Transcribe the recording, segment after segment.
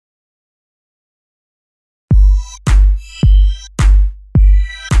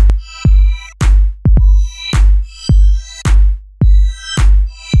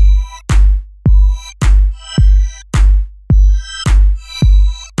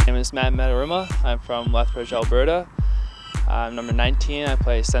My name is Matt Medoruma. I'm from Lethbridge, Alberta. I'm number 19. I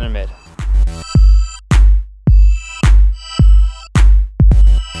play center mid.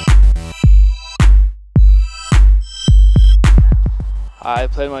 I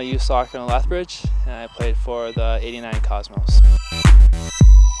played my youth soccer in Lethbridge, and I played for the '89 Cosmos.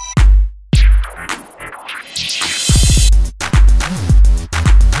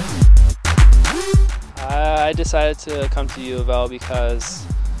 I decided to come to U of L because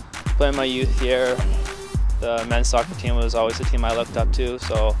playing my youth here, the men's soccer team was always a team I looked up to,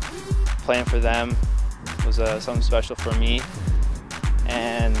 so playing for them was something special for me.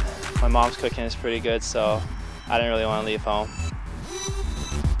 And my mom's cooking is pretty good, so I didn't really want to leave home.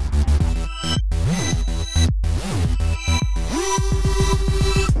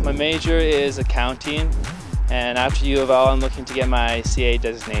 My major is accounting, and after U of L I'm looking to get my CA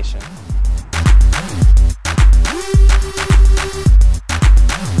designation.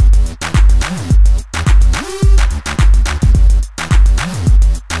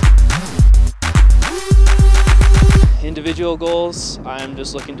 Individual goals, I'm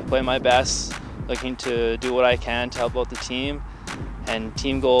just looking to play my best, looking to do what I can to help out the team, and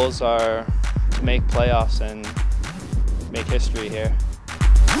team goals are to make playoffs and make history here.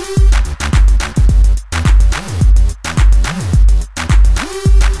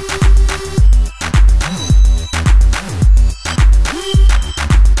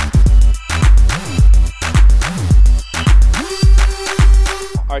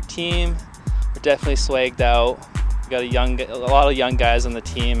 Our team, we're definitely swagged out. We got a lot of young guys on the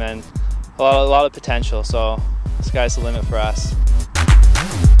team and a lot of potential, so the sky's the limit for us.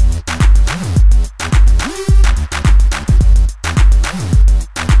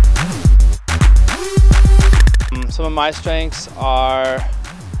 Some of my strengths are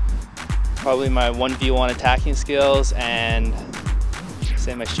probably my 1v1 attacking skills and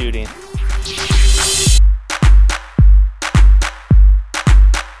say my shooting.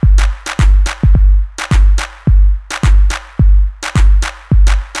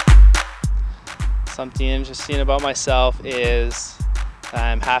 Something interesting about myself is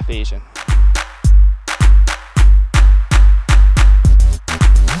I'm half Asian.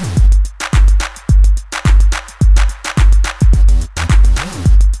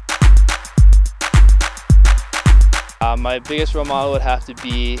 My biggest role model would have to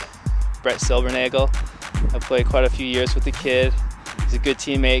be Brett Silbernagel. I've played quite a few years with the kid. He's a good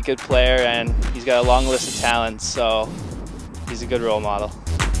teammate, good player, and he's got a long list of talents, so he's a good role model.